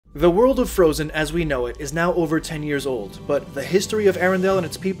The world of Frozen as we know it is now over 10 years old, but the history of Arendelle and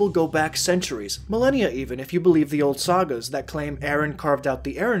its people go back centuries, millennia even if you believe the old sagas that claim Eren carved out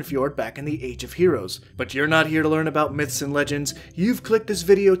the Erenfjord back in the Age of Heroes. But you're not here to learn about myths and legends, you've clicked this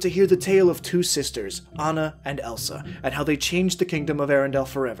video to hear the tale of two sisters, Anna and Elsa, and how they changed the kingdom of Arendelle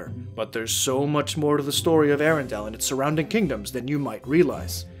forever. But there's so much more to the story of Arendelle and its surrounding kingdoms than you might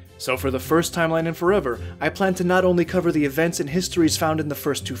realize. So for the first timeline in forever, I plan to not only cover the events and histories found in the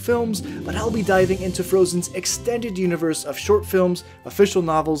first two films, but I'll be diving into Frozen's extended universe of short films, official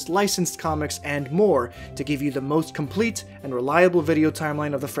novels, licensed comics, and more to give you the most complete and reliable video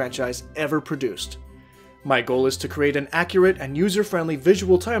timeline of the franchise ever produced. My goal is to create an accurate and user-friendly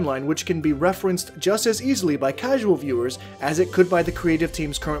visual timeline which can be referenced just as easily by casual viewers as it could by the creative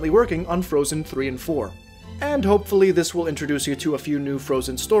teams currently working on Frozen 3 and 4. And hopefully this will introduce you to a few new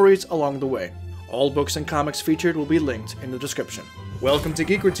Frozen stories along the way. All books and comics featured will be linked in the description. Welcome to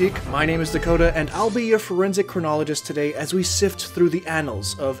Geekritique, my name is Dakota, and I'll be your forensic chronologist today as we sift through the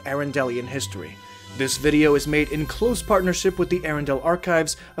annals of Arendellian history. This video is made in close partnership with the Arendelle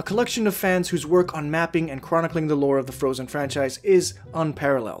Archives, a collection of fans whose work on mapping and chronicling the lore of the Frozen franchise is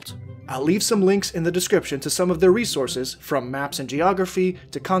unparalleled. I'll leave some links in the description to some of their resources, from maps and geography,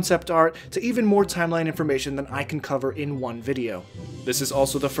 to concept art, to even more timeline information than I can cover in one video. This is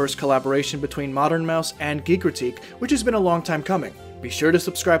also the first collaboration between Modern Mouse and Geekritique, which has been a long time coming. Be sure to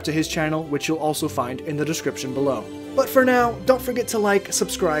subscribe to his channel, which you'll also find in the description below. But for now, don't forget to like,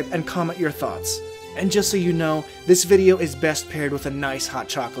 subscribe, and comment your thoughts. And just so you know, this video is best paired with a nice hot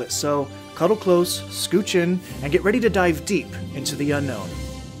chocolate, so cuddle close, scooch in, and get ready to dive deep into the unknown.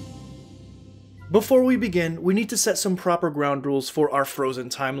 Before we begin, we need to set some proper ground rules for our Frozen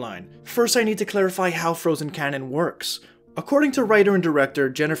timeline. First, I need to clarify how Frozen canon works. According to writer and director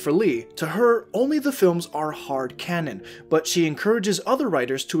Jennifer Lee, to her, only the films are hard canon, but she encourages other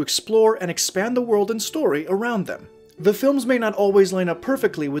writers to explore and expand the world and story around them. The films may not always line up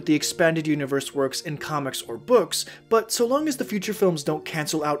perfectly with the expanded universe works in comics or books, but so long as the future films don't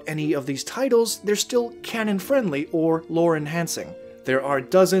cancel out any of these titles, they're still canon-friendly or lore-enhancing. There are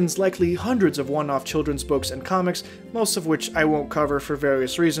dozens, likely hundreds of one-off children's books and comics, most of which I won't cover for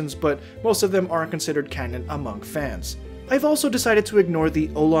various reasons, but most of them aren't considered canon among fans. I've also decided to ignore the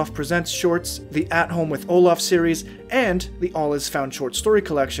Olaf Presents shorts, the At Home with Olaf series, and the All Is Found short story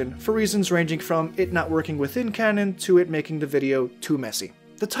collection for reasons ranging from it not working within canon to it making the video too messy.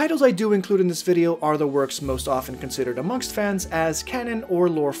 The titles I do include in this video are the works most often considered amongst fans as canon or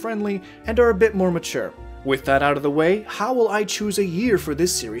lore-friendly and are a bit more mature. With that out of the way, how will I choose a year for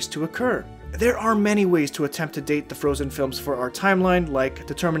this series to occur? There are many ways to attempt to date the Frozen films for our timeline, like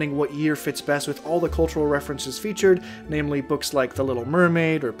determining what year fits best with all the cultural references featured, namely books like The Little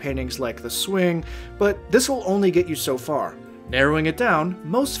Mermaid or paintings like The Swing, but this will only get you so far. Narrowing it down,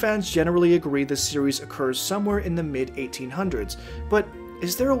 most fans generally agree this series occurs somewhere in the mid-1800s, but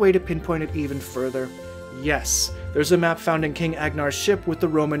is there a way to pinpoint it even further? Yes, there's a map found in King Agnar's ship with the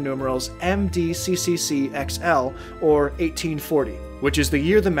Roman numerals MDCCCXL, or 1840, which is the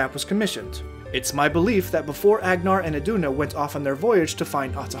year the map was commissioned. It's my belief that before Agnarr and Iduna went off on their voyage to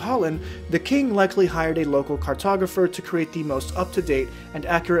find Ahtohallan, the king likely hired a local cartographer to create the most up-to-date and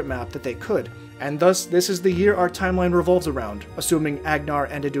accurate map that they could, and thus this is the year our timeline revolves around, assuming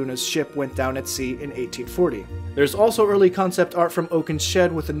Agnarr and Iduna's ship went down at sea in 1840. There's also early concept art from Oaken's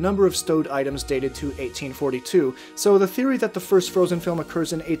shed with a number of stowed items dated to 1842, so the theory that the first Frozen film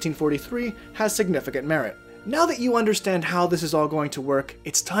occurs in 1843 has significant merit. Now that you understand how this is all going to work,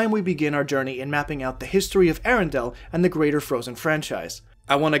 it's time we begin our journey in mapping out the history of Arendelle and the greater Frozen franchise.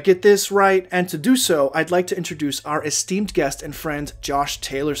 I want to get this right, and to do so, I'd like to introduce our esteemed guest and friend, Josh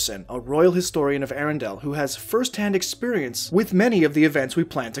Taylorson, a royal historian of Arendelle who has first-hand experience with many of the events we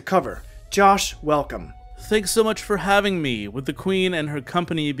plan to cover. Josh, welcome. Thanks so much for having me. With the Queen and her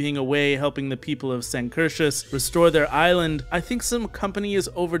company being away helping the people of Sankershus restore their island, I think some company is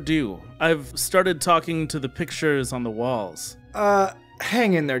overdue. I've started talking to the pictures on the walls.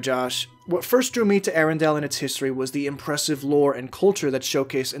 Hang in there, Josh. What first drew me to Arendelle and its history was the impressive lore and culture that's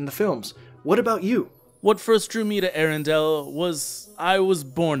showcased in the films. What about you? What first drew me to Arendelle was I was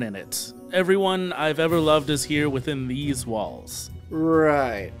born in it. Everyone I've ever loved is here within these walls.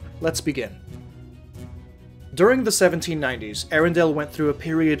 Right. Let's begin. During the 1790s, Arendelle went through a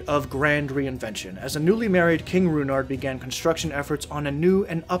period of grand reinvention as a newly married King Runard began construction efforts on a new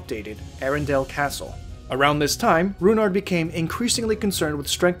and updated Arendelle Castle. Around this time, Runard became increasingly concerned with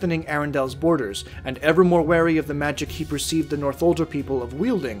strengthening Arendelle's borders, and ever more wary of the magic he perceived the Northuldra people of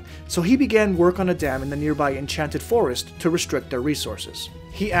wielding, so he began work on a dam in the nearby Enchanted Forest to restrict their resources.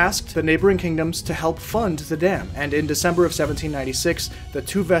 He asked the neighboring kingdoms to help fund the dam, and in December of 1796, the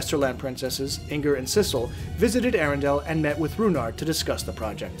two Vesterland princesses, Inger and Sissel, visited Arendelle and met with Runard to discuss the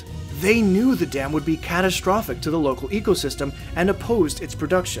project. They knew the dam would be catastrophic to the local ecosystem and opposed its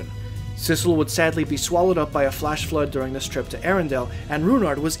production. Sissel would sadly be swallowed up by a flash flood during this trip to Arendelle, and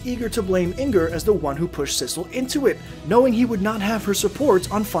Runard was eager to blame Inger as the one who pushed Sissel into it, knowing he would not have her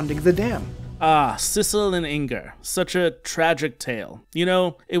support on funding the dam. Ah, Sissel and Inger. Such a tragic tale. You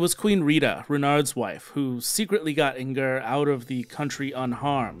know, it was Queen Rita, Runard's wife, who secretly got Inger out of the country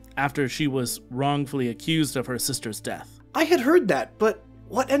unharmed after she was wrongfully accused of her sister's death. I had heard that, but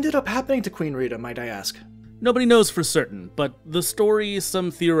what ended up happening to Queen Rita, might I ask? Nobody knows for certain, but the story some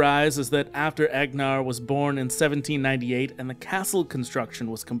theorize is that after Agnarr was born in 1798 and the castle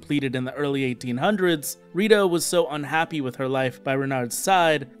construction was completed in the early 1800s, Rita was so unhappy with her life by Runard's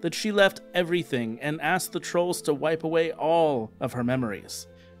side that she left everything and asked the trolls to wipe away all of her memories.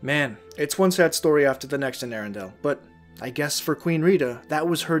 Man, it's one sad story after the next in Arendelle, but I guess for Queen Rita, that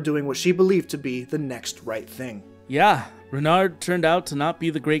was her doing what she believed to be the next right thing. Yeah, Runard turned out to not be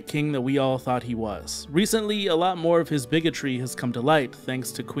the great king that we all thought he was. Recently, a lot more of his bigotry has come to light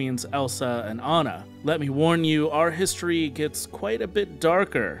thanks to Queens Elsa and Anna. Let me warn you, our history gets quite a bit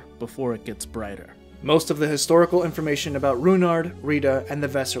darker before it gets brighter. Most of the historical information about Runard, Rita, and the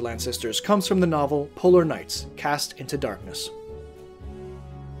Vesterland sisters comes from the novel Polar Nights, Cast into Darkness.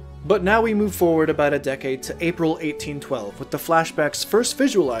 But now we move forward about a decade to April 1812, with the flashbacks first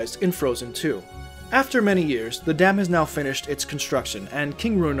visualized in Frozen 2. After many years, the dam has now finished its construction, and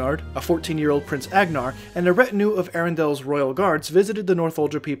King Runard, a 14-year-old Prince Agnarr, and a retinue of Arendelle's royal guards visited the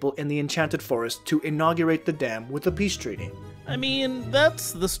Northuldra people in the Enchanted Forest to inaugurate the dam with a peace treaty. I mean,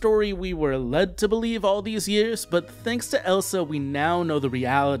 that's the story we were led to believe all these years, but thanks to Elsa, we now know the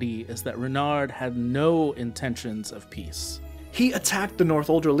reality is that Runard had no intentions of peace. He attacked the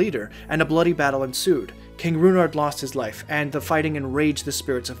Northuldra leader, and a bloody battle ensued. King Runard lost his life, and the fighting enraged the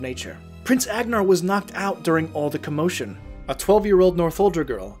spirits of nature. Prince Agnarr was knocked out during all the commotion. A 12-year-old Northuldra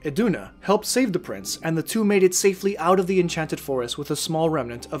girl, Iduna, helped save the prince, and the two made it safely out of the Enchanted Forest with a small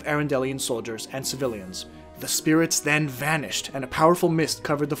remnant of Arendellian soldiers and civilians. The spirits then vanished, and a powerful mist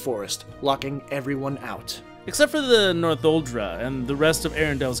covered the forest, locking everyone out. Except for the Northuldra and the rest of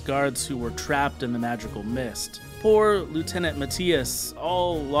Arendelle's guards who were trapped in the magical mist. Poor Lieutenant Matthias,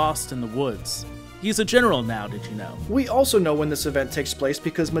 all lost in the woods. He's a general now, did you know? We also know when this event takes place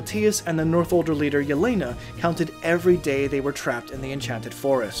because Matthias and the Northuldra leader Yelena counted every day they were trapped in the Enchanted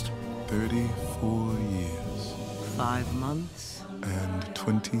Forest. 34 years. 5 months. And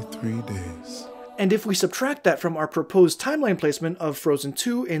 23 days. And if we subtract that from our proposed timeline placement of Frozen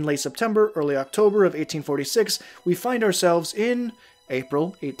 2 in late September, early October of 1846, we find ourselves in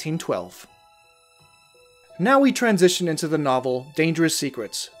April 1812. Now we transition into the novel Dangerous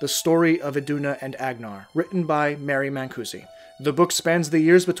Secrets, the story of Iduna and Agnarr, written by Mary Mancusi. The book spans the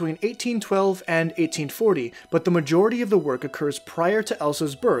years between 1812 and 1840, but the majority of the work occurs prior to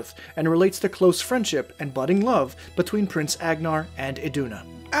Elsa's birth and relates to close friendship and budding love between Prince Agnarr and Iduna.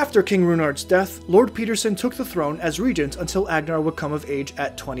 After King Runard's death, Lord Peterson took the throne as regent until Agnarr would come of age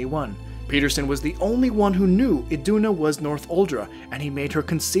at 21. Peterson was the only one who knew Iduna was Northuldra, and he made her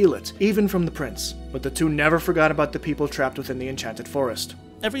conceal it, even from the prince. But the two never forgot about the people trapped within the Enchanted Forest.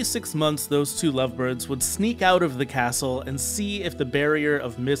 Every 6 months, those two lovebirds would sneak out of the castle and see if the barrier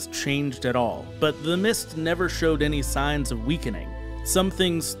of mist changed at all, but the mist never showed any signs of weakening. Some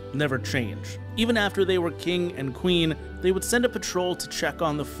things never change. Even after they were king and queen, they would send a patrol to check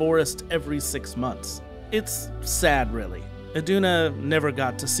on the forest every 6 months. It's sad, really. Iduna never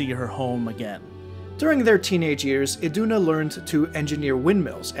got to see her home again. During their teenage years, Iduna learned to engineer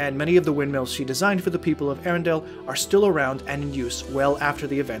windmills, and many of the windmills she designed for the people of Arendelle are still around and in use well after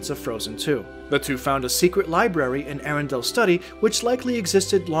the events of Frozen 2. The two found a secret library in Arendelle's study, which likely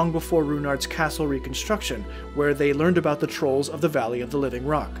existed long before Runard's castle reconstruction, where they learned about the trolls of the Valley of the Living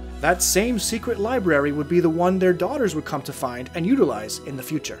Rock. That same secret library would be the one their daughters would come to find and utilize in the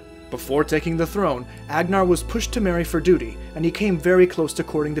future. Before taking the throne, Agnarr was pushed to marry for duty, and he came very close to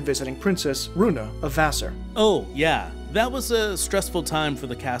courting the visiting princess, Runa of Vassar. Oh, yeah. That was a stressful time for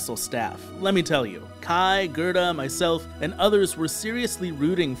the castle staff. Let me tell you, Kai, Gerda, myself, and others were seriously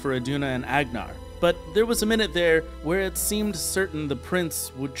rooting for Iduna and Agnarr. But there was a minute there where it seemed certain the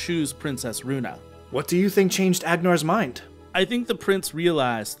prince would choose Princess Runa. What do you think changed Agnar's mind? I think the prince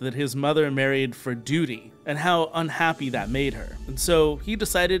realized that his mother married for duty and how unhappy that made her, and so he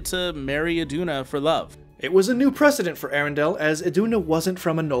decided to marry Iduna for love. It was a new precedent for Arendelle, as Iduna wasn't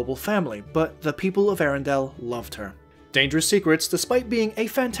from a noble family, but the people of Arendelle loved her. Dangerous Secrets, despite being a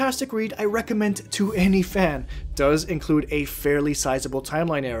fantastic read I recommend to any fan, does include a fairly sizable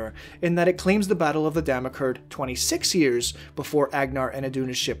timeline error, in that it claims the Battle of the Dam occurred 26 years before Agnarr and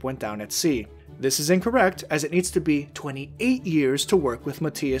Iduna's ship went down at sea. This is incorrect, as it needs to be 28 years to work with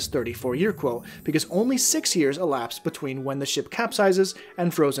Matthias' 34-year quote, because only 6 years elapsed between when the ship capsizes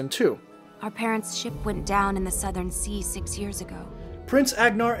and Frozen 2. Our parents' ship went down in the Southern Sea 6 years ago. Prince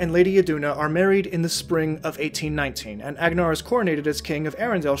Agnarr and Lady Iduna are married in the spring of 1819, and Agnarr is coronated as King of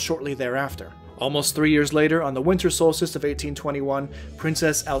Arendelle shortly thereafter. Almost 3 years later, on the winter solstice of 1821,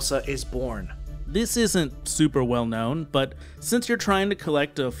 Princess Elsa is born. This isn't super well known, but since you're trying to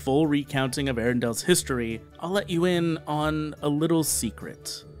collect a full recounting of Arendelle's history, I'll let you in on a little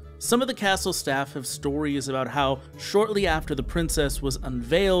secret. Some of the castle staff have stories about how shortly after the princess was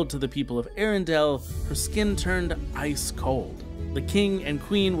unveiled to the people of Arendelle, her skin turned ice cold. The king and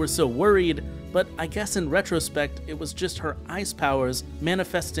queen were so worried, but I guess in retrospect it was just her ice powers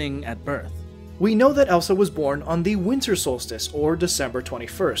manifesting at birth. We know that Elsa was born on the winter solstice, or December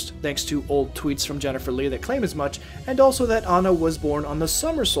 21st, thanks to old tweets from Jennifer Lee that claim as much, and also that Anna was born on the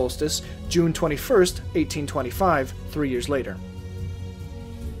summer solstice, June 21st, 1825, 3 years later.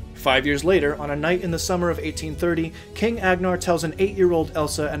 5 years later, on a night in the summer of 1830, King Agnarr tells an 8-year-old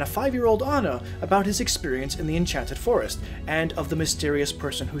Elsa and a 5-year-old Anna about his experience in the Enchanted Forest, and of the mysterious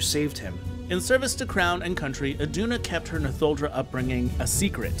person who saved him. In service to crown and country, Iduna kept her Northuldra upbringing a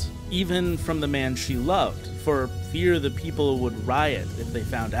secret, even from the man she loved, for fear the people would riot if they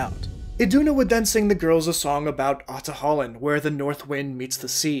found out. Iduna would then sing the girls a song about Ahtohallan, where the north wind meets the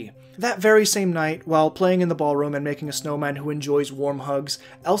sea. That very same night, while playing in the ballroom and making a snowman who enjoys warm hugs,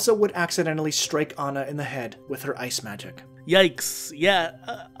 Elsa would accidentally strike Anna in the head with her ice magic. Yikes. Yeah,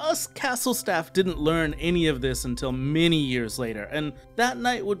 us castle staff didn't learn any of this until many years later, and that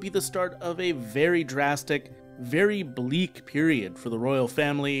night would be the start of a very drastic, very bleak period for the royal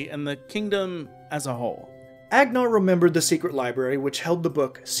family and the kingdom as a whole. Agnarr remembered the secret library, which held the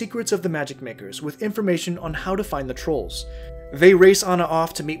book Secrets of the Magic Makers, with information on how to find the trolls. They race Anna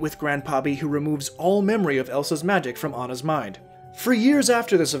off to meet with Grandpappy, who removes all memory of Elsa's magic from Anna's mind. For years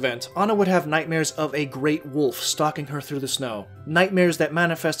after this event, Anna would have nightmares of a great wolf stalking her through the snow, nightmares that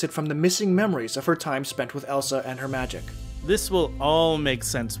manifested from the missing memories of her time spent with Elsa and her magic. This will all make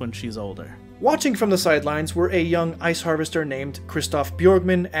sense when she's older. Watching from the sidelines were a young ice harvester named Kristoff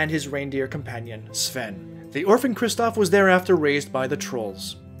Bjorgman and his reindeer companion, Sven. The orphan Kristoff was thereafter raised by the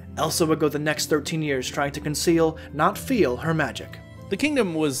trolls. Elsa would go the next 13 years trying to conceal, not feel, her magic. The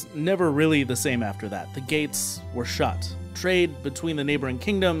kingdom was never really the same after that. The gates were shut. Trade between the neighboring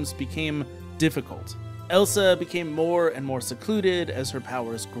kingdoms became difficult. Elsa became more and more secluded as her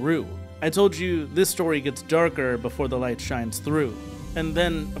powers grew. I told you this story gets darker before the light shines through. And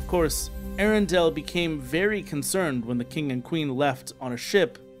then, of course, Arendelle became very concerned when the king and queen left on a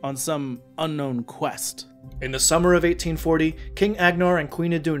ship on some unknown quest. In the summer of 1840, King Agnarr and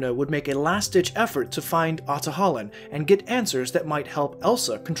Queen Iduna would make a last-ditch effort to find Ahtohallan and get answers that might help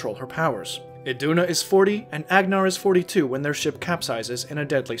Elsa control her powers. Iduna is 40 and Agnarr is 42 when their ship capsizes in a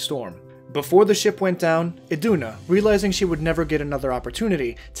deadly storm. Before the ship went down, Iduna, realizing she would never get another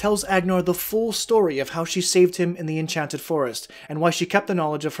opportunity, tells Agnarr the full story of how she saved him in the Enchanted Forest, and why she kept the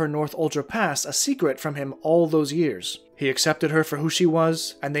knowledge of her Northuldra past a secret from him all those years. He accepted her for who she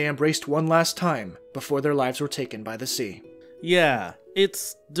was, and they embraced one last time before their lives were taken by the sea. Yeah,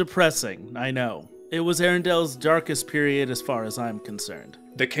 it's depressing, I know. It was Arendelle's darkest period as far as I'm concerned.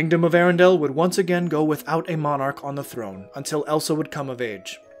 The kingdom of Arendelle would once again go without a monarch on the throne, until Elsa would come of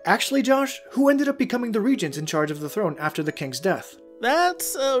age. Actually, Josh, who ended up becoming the regent in charge of the throne after the king's death?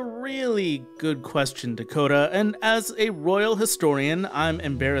 That's a really good question, Dakota, and as a royal historian, I'm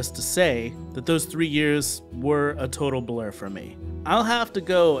embarrassed to say that those 3 years were a total blur for me. I'll have to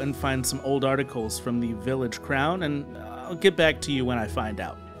go and find some old articles from the Village Crown, and I'll get back to you when I find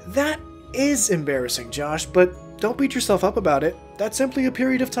out. That is embarrassing, Josh, but don't beat yourself up about it. That's simply a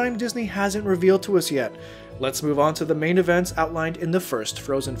period of time Disney hasn't revealed to us yet. Let's move on to the main events outlined in the first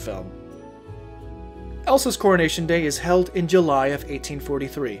Frozen film. Elsa's coronation day is held in July of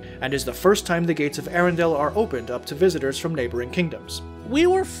 1843, and is the first time the gates of Arendelle are opened up to visitors from neighboring kingdoms. We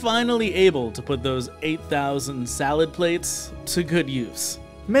were finally able to put those 8,000 salad plates to good use.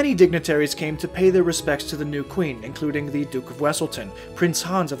 Many dignitaries came to pay their respects to the new queen, including the Duke of Weselton, Prince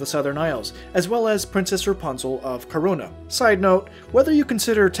Hans of the Southern Isles, as well as Princess Rapunzel of Corona. Side note, whether you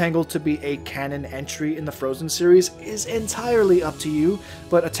consider Tangled to be a canon entry in the Frozen series is entirely up to you,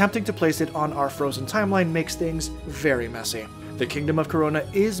 but attempting to place it on our Frozen timeline makes things very messy. The Kingdom of Corona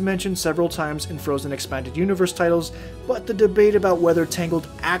is mentioned several times in Frozen Expanded Universe titles, but the debate about whether Tangled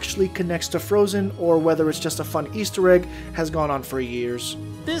actually connects to Frozen or whether it's just a fun Easter egg has gone on for years.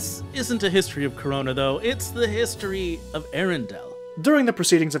 This isn't a history of Corona, though. It's the history of Arendelle. During the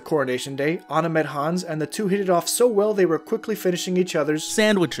proceedings of Coronation Day, Anna met Hans, and the two hit it off so well they were quickly finishing each other's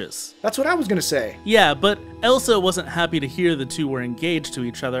sandwiches. That's what I was gonna say. Yeah, but Elsa wasn't happy to hear the two were engaged to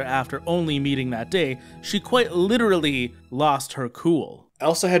each other after only meeting that day. She quite literally lost her cool.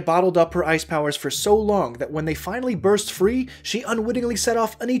 Elsa had bottled up her ice powers for so long that when they finally burst free, she unwittingly set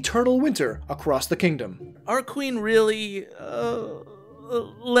off an eternal winter across the kingdom. Our queen really,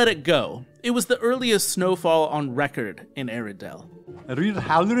 let it go. It was the earliest snowfall on record in Arendelle. A real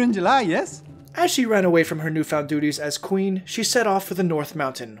howler in July, yes? As she ran away from her newfound duties as queen, she set off for the North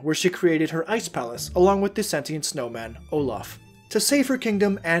Mountain, where she created her ice palace along with the sentient snowman, Olaf. To save her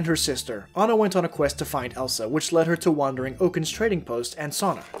kingdom and her sister, Anna went on a quest to find Elsa, which led her to Wandering Oaken's trading post and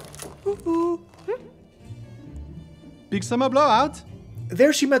sauna. Big summer blowout?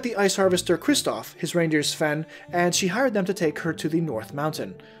 There she met the ice harvester Kristoff, his reindeer Sven, and she hired them to take her to the North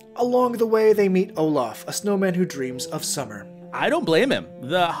Mountain. Along the way, they meet Olaf, a snowman who dreams of summer. I don't blame him.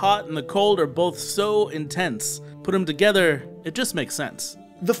 The hot and the cold are both so intense. Put them together, it just makes sense.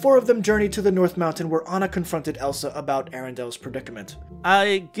 The four of them journeyed to the North Mountain where Anna confronted Elsa about Arendelle's predicament.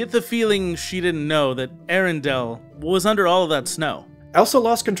 I get the feeling she didn't know that Arendelle was under all of that snow. Elsa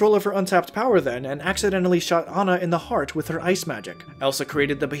lost control of her untapped power then and accidentally shot Anna in the heart with her ice magic. Elsa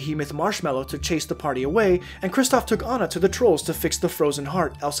created the behemoth Marshmallow to chase the party away, and Kristoff took Anna to the trolls to fix the frozen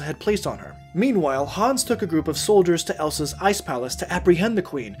heart Elsa had placed on her. Meanwhile, Hans took a group of soldiers to Elsa's ice palace to apprehend the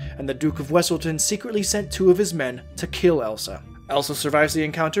queen, and the Duke of Weselton secretly sent two of his men to kill Elsa. Elsa survives the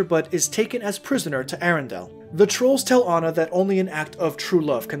encounter but is taken as prisoner to Arendelle. The trolls tell Anna that only an act of true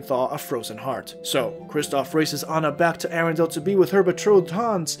love can thaw a frozen heart. So, Kristoff races Anna back to Arendelle to be with her betrothed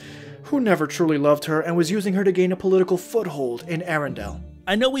Hans, who never truly loved her and was using her to gain a political foothold in Arendelle.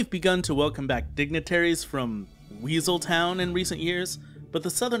 I know we've begun to welcome back dignitaries from Weaseltown in recent years, but the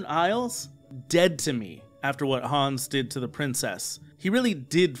Southern Isles? Dead to me after what Hans did to the princess. He really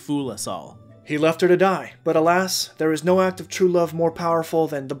did fool us all. He left her to die, but alas, there is no act of true love more powerful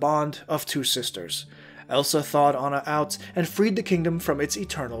than the bond of two sisters. Elsa thawed Anna out and freed the kingdom from its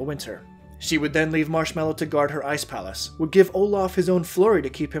eternal winter. She would then leave Marshmallow to guard her ice palace, would give Olaf his own flurry to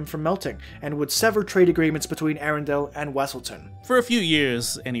keep him from melting, and would sever trade agreements between Arendelle and Weselton. For a few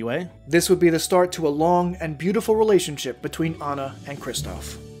years, anyway. This would be the start to a long and beautiful relationship between Anna and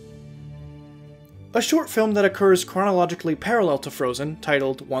Kristoff. A short film that occurs chronologically parallel to Frozen,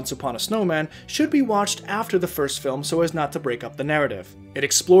 titled Once Upon a Snowman, should be watched after the first film so as not to break up the narrative. It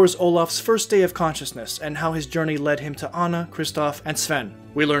explores Olaf's first day of consciousness and how his journey led him to Anna, Kristoff, and Sven.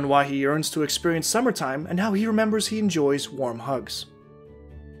 We learn why he yearns to experience summertime and how he remembers he enjoys warm hugs.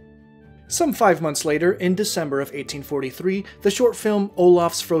 Some 5 months later, in December of 1843, the short film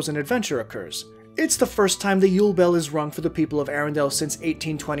Olaf's Frozen Adventure occurs. It's the first time the Yule Bell is rung for the people of Arendelle since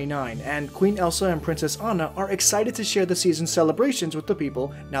 1829, and Queen Elsa and Princess Anna are excited to share the season's celebrations with the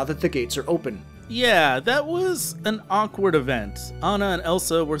people now that the gates are open. Yeah, that was an awkward event. Anna and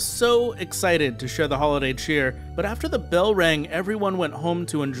Elsa were so excited to share the holiday cheer, but after the bell rang, everyone went home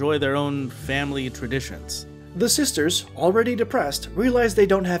to enjoy their own family traditions. The sisters, already depressed, realize they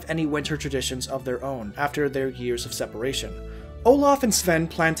don't have any winter traditions of their own after their years of separation. Olaf and Sven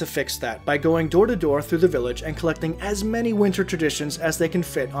plan to fix that by going door to door through the village and collecting as many winter traditions as they can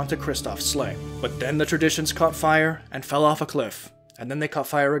fit onto Kristoff's sleigh. But then the traditions caught fire and fell off a cliff, and then they caught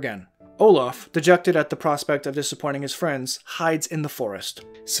fire again. Olaf, dejected at the prospect of disappointing his friends, hides in the forest.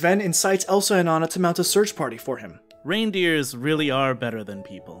 Sven incites Elsa and Anna to mount a search party for him. Reindeers really are better than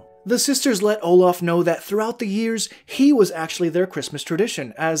people. The sisters let Olaf know that throughout the years, he was actually their Christmas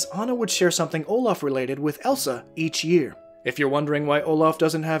tradition, as Anna would share something Olaf related with Elsa each year. If you're wondering why Olaf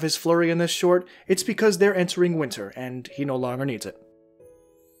doesn't have his flurry in this short, it's because they're entering winter, and he no longer needs it.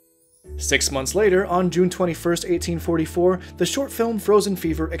 6 months later, on June 21st, 1844, the short film Frozen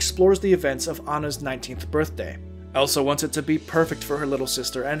Fever explores the events of Anna's 19th birthday. Elsa wants it to be perfect for her little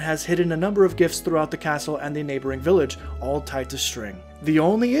sister and has hidden a number of gifts throughout the castle and the neighboring village, all tied to string. The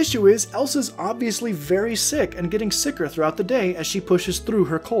only issue is Elsa's obviously very sick and getting sicker throughout the day as she pushes through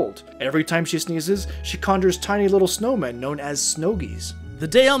her cold. Every time she sneezes, she conjures tiny little snowmen known as Snowgies. The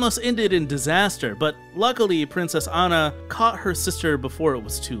day almost ended in disaster, but luckily Princess Anna caught her sister before it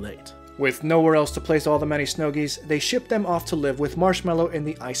was too late. With nowhere else to place all the many Snowgies, they ship them off to live with Marshmallow in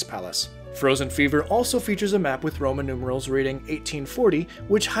the Ice Palace. Frozen Fever also features a map with Roman numerals reading 1840,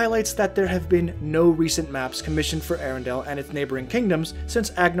 which highlights that there have been no recent maps commissioned for Arendelle and its neighboring kingdoms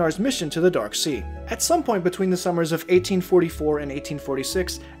since Agnarr's mission to the Dark Sea. At some point between the summers of 1844 and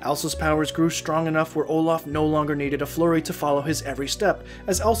 1846, Elsa's powers grew strong enough where Olaf no longer needed a flurry to follow his every step,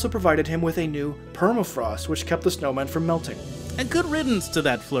 as Elsa provided him with a new permafrost which kept the snowman from melting. And good riddance to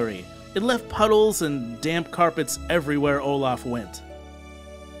that flurry. It left puddles and damp carpets everywhere Olaf went.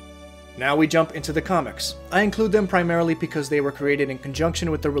 Now we jump into the comics. I include them primarily because they were created in conjunction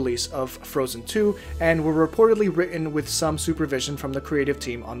with the release of Frozen 2 and were reportedly written with some supervision from the creative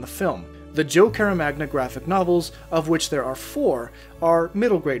team on the film. The Joe Caramagna graphic novels, of which there are 4, are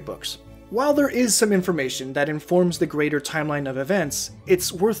middle grade books. While there is some information that informs the greater timeline of events,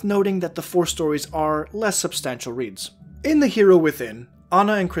 it's worth noting that the 4 stories are less substantial reads. In The Hero Within,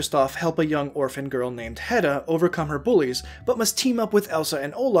 Anna and Kristoff help a young orphan girl named Hedda overcome her bullies, but must team up with Elsa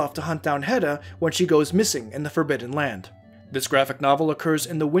and Olaf to hunt down Hedda when she goes missing in the Forbidden Land. This graphic novel occurs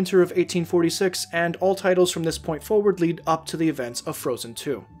in the winter of 1846, and all titles from this point forward lead up to the events of Frozen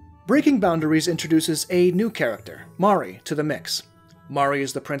 2. Breaking Boundaries introduces a new character, Mari, to the mix. Mari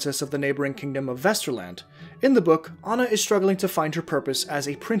is the princess of the neighboring kingdom of Vesterland. In the book, Anna is struggling to find her purpose as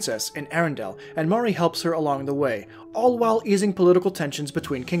a princess in Arendelle, and Mari helps her along the way, all while easing political tensions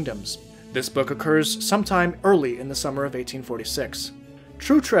between kingdoms. This book occurs sometime early in the summer of 1846.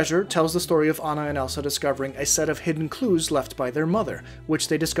 True Treasure tells the story of Anna and Elsa discovering a set of hidden clues left by their mother, which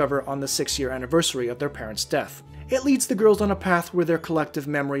they discover on the 6-year anniversary of their parents' death. It leads the girls on a path where their collective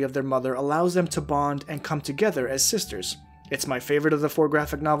memory of their mother allows them to bond and come together as sisters. It's my favorite of the 4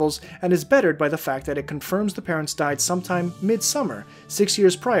 graphic novels, and is bettered by the fact that it confirms the parents died sometime mid-summer, 6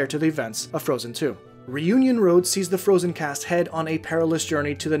 years prior to the events of Frozen 2. Reunion Road sees the Frozen cast head on a perilous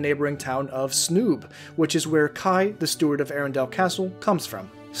journey to the neighboring town of Snoob, which is where Kai, the steward of Arendelle Castle, comes from.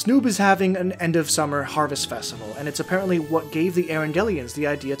 Snoob is having an end-of-summer harvest festival, and it's apparently what gave the Arendellians the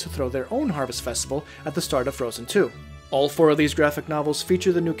idea to throw their own harvest festival at the start of Frozen 2. All 4 of these graphic novels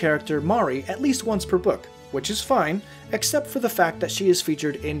feature the new character Mari at least once per book, which is fine, except for the fact that she is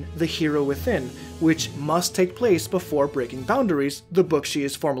featured in The Hero Within, which must take place before Breaking Boundaries, the book she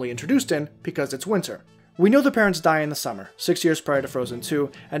is formally introduced in, because it's winter. We know the parents die in the summer, 6 years prior to Frozen 2,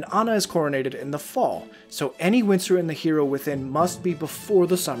 and Anna is coronated in the fall, so any winter in The Hero Within must be before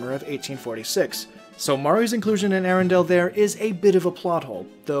the summer of 1846. So Mari's inclusion in Arendelle there is a bit of a plot hole,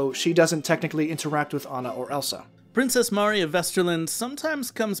 though she doesn't technically interact with Anna or Elsa. Princess Mari of Vesterland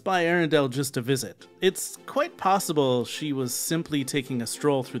sometimes comes by Arendelle just to visit. It's quite possible she was simply taking a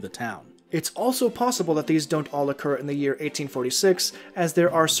stroll through the town. It's also possible that these don't all occur in the year 1846, as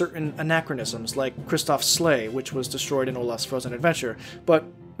there are certain anachronisms, like Kristoff's sleigh, which was destroyed in Olaf's Frozen Adventure, but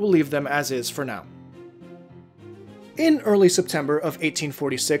we'll leave them as is for now. In early September of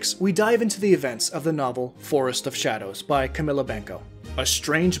 1846, we dive into the events of the novel Forest of Shadows by Camilla Banco. A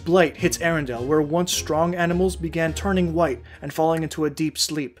strange blight hits Arendelle, where once strong animals began turning white and falling into a deep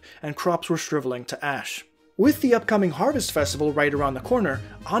sleep, and crops were shriveling to ash. With the upcoming Harvest Festival right around the corner,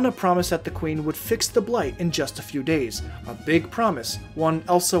 Anna promised that the Queen would fix the blight in just a few days. A big promise, one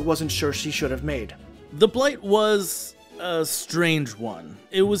Elsa wasn't sure she should have made. The blight was a strange one.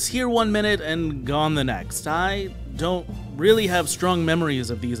 It was here one minute and gone the next. I don't really have strong memories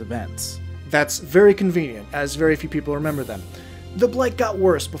of these events. That's very convenient, as very few people remember them. The blight got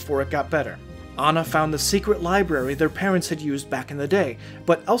worse before it got better. Anna found the secret library their parents had used back in the day,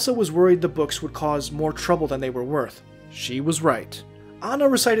 but Elsa was worried the books would cause more trouble than they were worth. She was right. Anna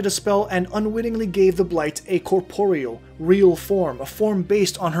recited a spell and unwittingly gave the blight a corporeal, real form, a form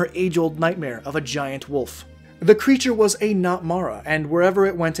based on her age-old nightmare of a giant wolf. The creature was a Natmara, and wherever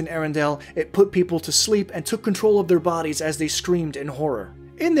it went in Arendelle, it put people to sleep and took control of their bodies as they screamed in horror.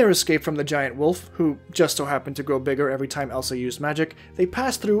 In their escape from the giant wolf, who just so happened to grow bigger every time Elsa used magic, they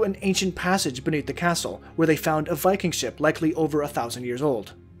passed through an ancient passage beneath the castle, where they found a Viking ship likely over 1,000 years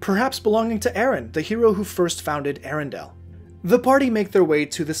old. Perhaps belonging to Eren, the hero who first founded Arendelle. The party make their way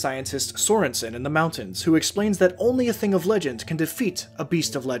to the scientist Sorensen in the mountains, who explains that only a thing of legend can defeat a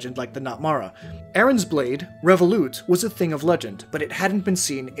beast of legend like the Natmara. Eren's blade, Revolute, was a thing of legend, but it hadn't been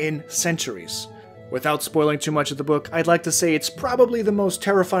seen in centuries. Without spoiling too much of the book, I'd like to say it's probably the most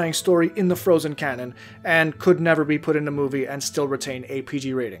terrifying story in the Frozen canon, and could never be put in a movie and still retain a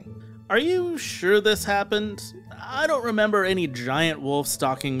PG rating. Are you sure this happened? I don't remember any giant wolf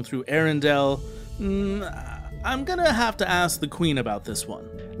stalking through Arendelle. I'm gonna have to ask the Queen about this one.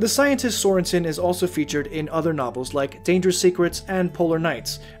 The scientist Sorensen is also featured in other novels like Dangerous Secrets and Polar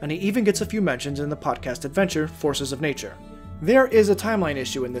Nights, and he even gets a few mentions in the podcast adventure Forces of Nature. There is a timeline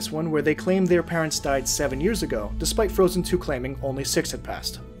issue in this one where they claim their parents died 7 years ago, despite Frozen 2 claiming only 6 had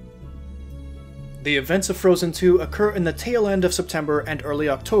passed. The events of Frozen 2 occur in the tail end of September and early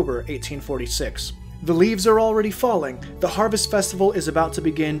October 1846. The leaves are already falling, the Harvest Festival is about to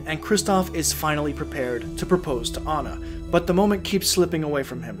begin, and Kristoff is finally prepared to propose to Anna, but the moment keeps slipping away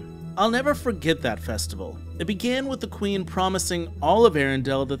from him. I'll never forget that festival. It began with the Queen promising all of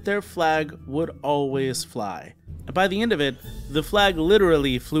Arendelle that their flag would always fly. And by the end of it, the flag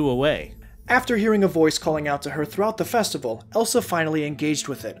literally flew away. After hearing a voice calling out to her throughout the festival, Elsa finally engaged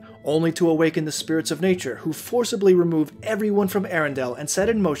with it, only to awaken the spirits of nature, who forcibly remove everyone from Arendelle and set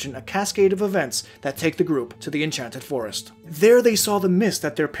in motion a cascade of events that take the group to the Enchanted Forest. There they saw the mist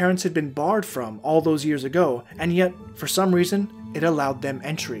that their parents had been barred from all those years ago, and yet, for some reason, it allowed them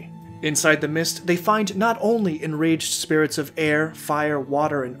entry. Inside the mist, they find not only enraged spirits of air, fire,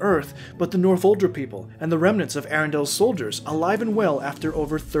 water, and earth, but the Northuldra people and the remnants of Arendelle's soldiers, alive and well after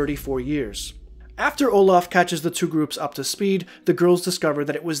over 34 years. After Olaf catches the two groups up to speed, the girls discover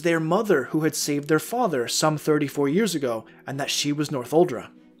that it was their mother who had saved their father some 34 years ago, and that she was Northuldra.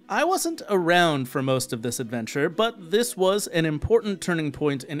 I wasn't around for most of this adventure, but this was an important turning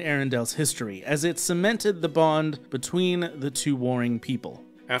point in Arendelle's history, as it cemented the bond between the two warring people.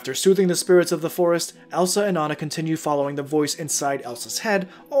 After soothing the spirits of the forest, Elsa and Anna continue following the voice inside Elsa's head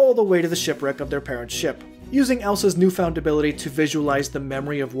all the way to the shipwreck of their parents' ship. Using Elsa's newfound ability to visualize the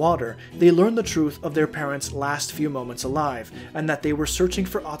memory of water, they learn the truth of their parents' last few moments alive, and that they were searching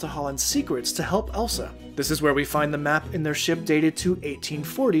for Ahtohallan's secrets to help Elsa. This is where we find the map in their ship dated to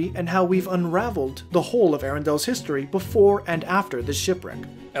 1840, and how we've unraveled the whole of Arendelle's history before and after this shipwreck.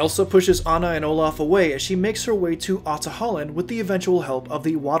 Elsa pushes Anna and Olaf away as she makes her way to Ahtohallan with the eventual help of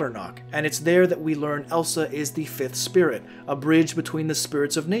the Waterknock, and it's there that we learn Elsa is the fifth spirit, a bridge between the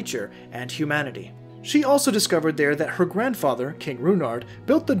spirits of nature and humanity. She also discovered there that her grandfather, King Runard,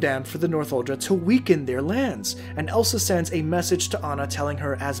 built the dam for the Northuldra to weaken their lands, and Elsa sends a message to Anna telling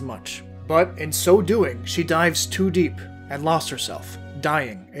her as much. But in so doing, she dives too deep and lost herself,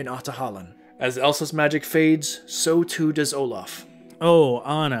 dying in Ahtohallan. As Elsa's magic fades, so too does Olaf. Oh,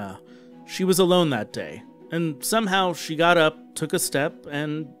 Anna. She was alone that day, and somehow she got up, took a step,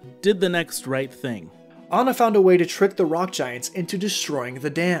 and did the next right thing. Anna found a way to trick the rock giants into destroying the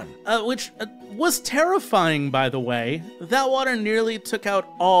dam. Which was terrifying, by the way. That water nearly took out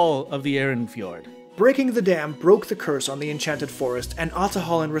all of the Erenfjord. Breaking the dam broke the curse on the Enchanted Forest, and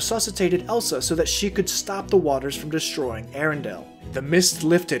Ahtohallan resuscitated Elsa so that she could stop the waters from destroying Arendelle. The mist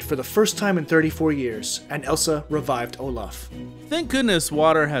lifted for the first time in 34 years, and Elsa revived Olaf. Thank goodness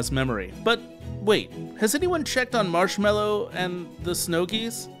water has memory. But wait, has anyone checked on Marshmallow and the Snow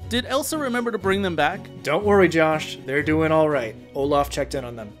Geese? Did Elsa remember to bring them back? Don't worry, Josh. They're doing all right. Olaf checked in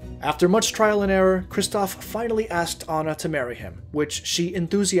on them. After much trial and error, Kristoff finally asked Anna to marry him, which she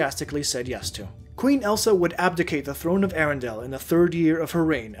enthusiastically said yes to. Queen Elsa would abdicate the throne of Arendelle in the 3rd year of her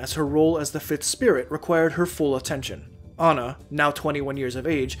reign, as her role as the 5th spirit required her full attention. Anna, now 21 years of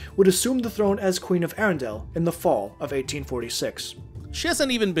age, would assume the throne as Queen of Arendelle in the fall of 1846. She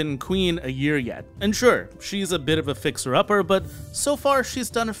hasn't even been queen a year yet, and sure, she's a bit of a fixer-upper, but so far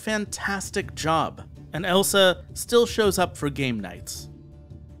she's done a fantastic job, and Elsa still shows up for game nights.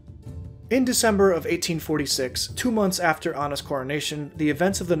 In December of 1846, 2 months after Anna's coronation, the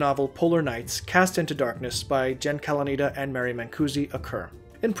events of the novel Polar Nights, Cast into Darkness by Jen Kalanita and Mary Mancusi occur.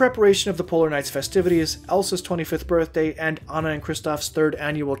 In preparation of the Polar Nights festivities, Elsa's 25th birthday, and Anna and Kristoff's 3rd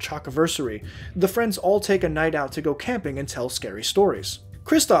annual Chalkiversary, the friends all take a night out to go camping and tell scary stories.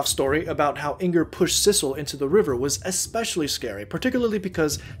 Kristoff's story about how Inger pushed Sissel into the river was especially scary, particularly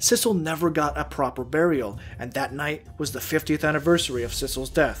because Sissel never got a proper burial, and that night was the 50th anniversary of Sissel's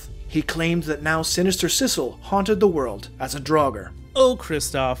death. He claimed that now sinister Sissel haunted the world as a Draugr. Oh,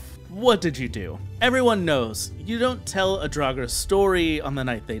 Kristoff, what did you do? Everyone knows, you don't tell a Draugr story on the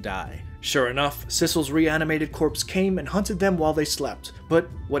night they die. Sure enough, Sissel's reanimated corpse came and hunted them while they slept, but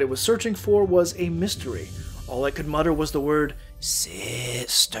what it was searching for was a mystery. All it could mutter was the word,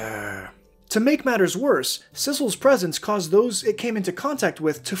 sister. To make matters worse, Sissel's presence caused those it came into contact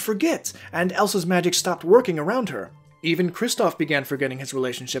with to forget, and Elsa's magic stopped working around her. Even Kristoff began forgetting his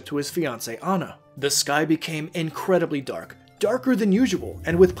relationship to his fiancée Anna. The sky became incredibly dark, darker than usual,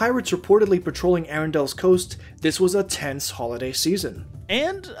 and with pirates reportedly patrolling Arendelle's coast, this was a tense holiday season.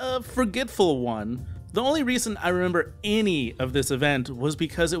 And a forgetful one. The only reason I remember any of this event was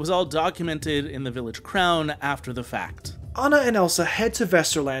because it was all documented in the Village Crown after the fact. Anna and Elsa head to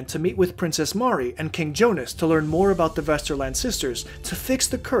Vesterland to meet with Princess Mari and King Jonas to learn more about the Vesterland sisters to fix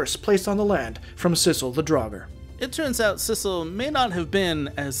the curse placed on the land from Sissel the Draugr. It turns out Sissel may not have been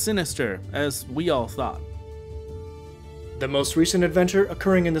as sinister as we all thought. The most recent adventure,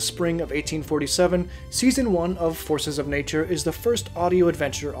 occurring in the spring of 1847, Season 1 of Forces of Nature is the first audio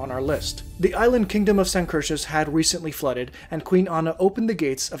adventure on our list. The island kingdom of Sankershus had recently flooded, and Queen Anna opened the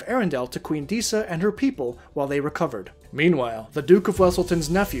gates of Arendelle to Queen Disa and her people while they recovered. Meanwhile, the Duke of Wesselton's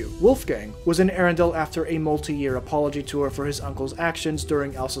nephew, Wolfgang, was in Arendelle after a multi-year apology tour for his uncle's actions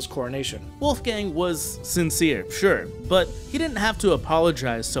during Elsa's coronation. Wolfgang was sincere, sure, but he didn't have to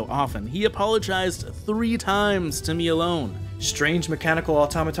apologize so often. He apologized 3 times to me alone. Strange mechanical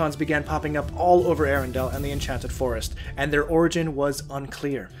automatons began popping up all over Arendelle and the Enchanted Forest, and their origin was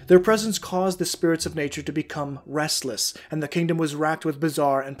unclear. Their presence caused the spirits of nature to become restless, and the kingdom was racked with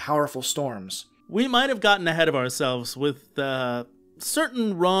bizarre and powerful storms. We might have gotten ahead of ourselves with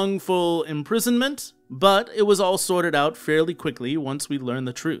certain wrongful imprisonment, but it was all sorted out fairly quickly once we learned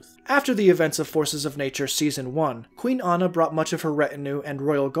the truth. After the events of Forces of Nature Season 1, Queen Anna brought much of her retinue and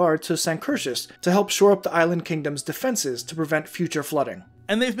royal guard to Sankershus to help shore up the island kingdom's defenses to prevent future flooding.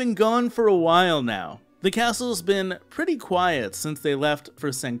 And they've been gone for a while now. The castle's been pretty quiet since they left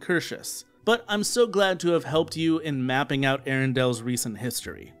for Sankershus, but I'm so glad to have helped you in mapping out Arendelle's recent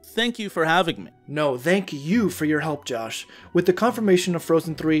history. Thank you for having me. No, thank you for your help, Josh. With the confirmation of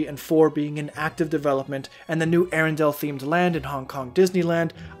Frozen 3 and 4 being in active development and the new Arendelle-themed land in Hong Kong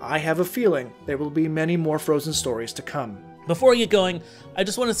Disneyland, I have a feeling there will be many more Frozen stories to come. Before we get going, I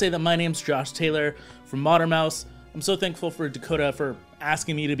just want to say that my name's Josh Taylor from Modern Mouse. I'm so thankful for Dakota for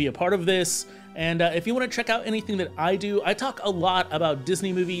asking me to be a part of this. And if you want to check out anything that I do, I talk a lot about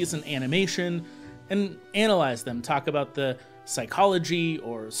Disney movies and animation and analyze them, talk about the psychology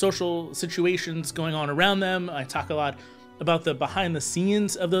or social situations going on around them. I talk a lot about the behind the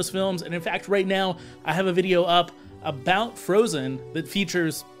scenes of those films. And in fact, right now, I have a video up about Frozen that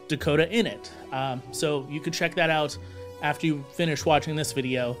features Dakota in it. So you could check that out after you finish watching this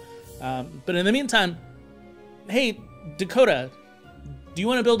video. But in the meantime, hey, Dakota, do you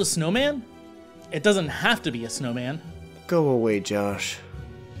want to build a snowman? It doesn't have to be a snowman. Go away, Josh.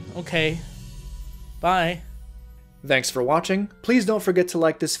 Okay. Bye. Thanks for watching. Please don't forget to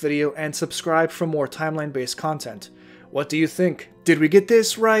like this video and subscribe for more timeline-based content. What do you think? Did we get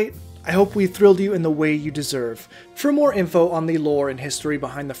this right? I hope we thrilled you in the way you deserve. For more info on the lore and history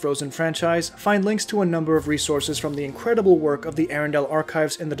behind the Frozen franchise, find links to a number of resources from the incredible work of the Arendelle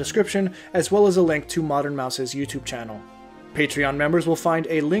archives in the description, as well as a link to Modern Mouse's YouTube channel. Patreon members will find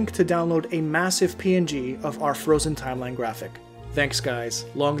a link to download a massive PNG of our Frozen timeline graphic. Thanks guys,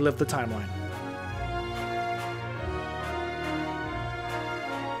 long live the timeline.